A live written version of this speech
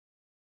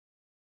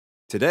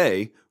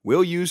Today,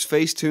 we'll use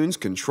Facetune's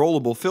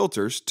controllable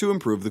filters to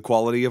improve the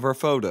quality of our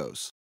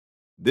photos.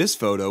 This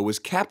photo was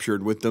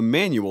captured with the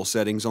manual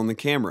settings on the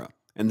camera,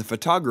 and the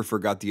photographer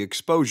got the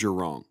exposure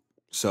wrong,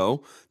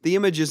 so the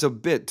image is a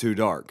bit too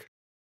dark.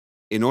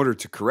 In order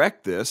to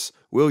correct this,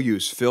 we'll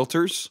use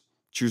Filters,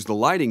 choose the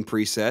lighting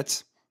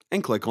presets,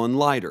 and click on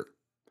Lighter.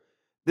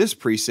 This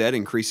preset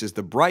increases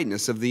the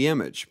brightness of the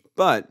image,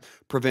 but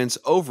prevents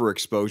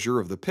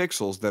overexposure of the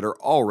pixels that are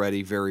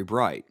already very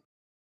bright.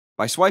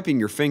 By swiping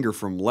your finger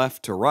from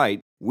left to right,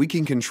 we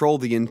can control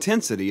the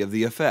intensity of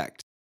the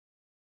effect.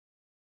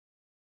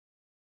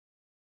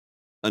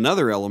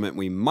 Another element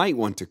we might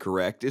want to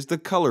correct is the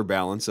color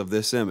balance of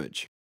this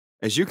image.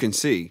 As you can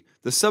see,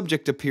 the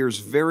subject appears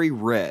very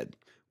red,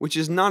 which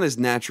is not his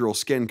natural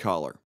skin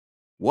color.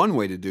 One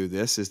way to do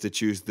this is to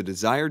choose the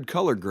desired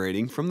color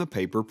grading from the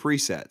paper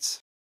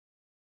presets.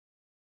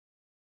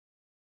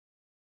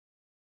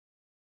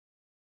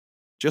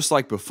 Just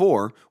like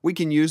before, we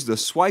can use the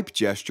swipe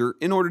gesture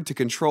in order to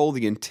control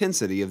the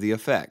intensity of the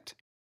effect.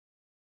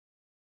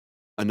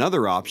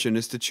 Another option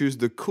is to choose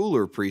the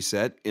cooler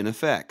preset in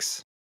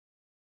Effects.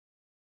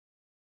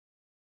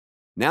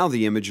 Now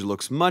the image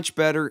looks much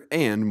better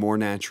and more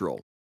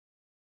natural.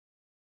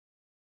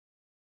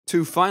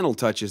 Two final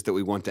touches that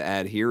we want to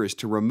add here is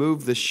to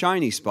remove the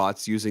shiny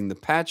spots using the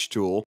patch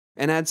tool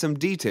and add some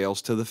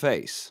details to the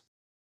face.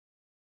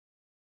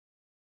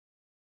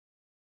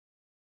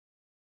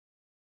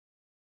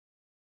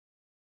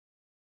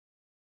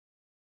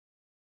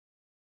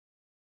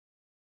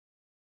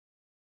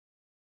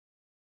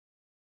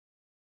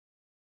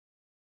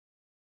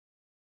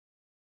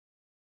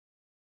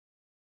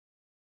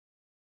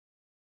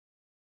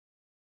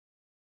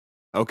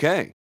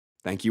 Okay,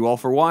 thank you all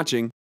for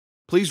watching.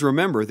 Please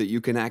remember that you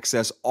can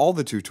access all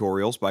the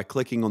tutorials by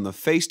clicking on the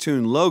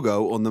Facetune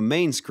logo on the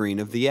main screen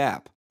of the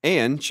app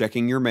and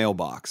checking your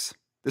mailbox.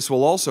 This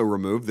will also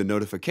remove the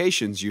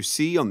notifications you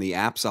see on the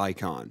app's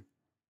icon.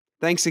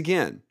 Thanks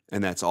again,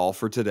 and that's all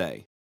for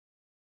today.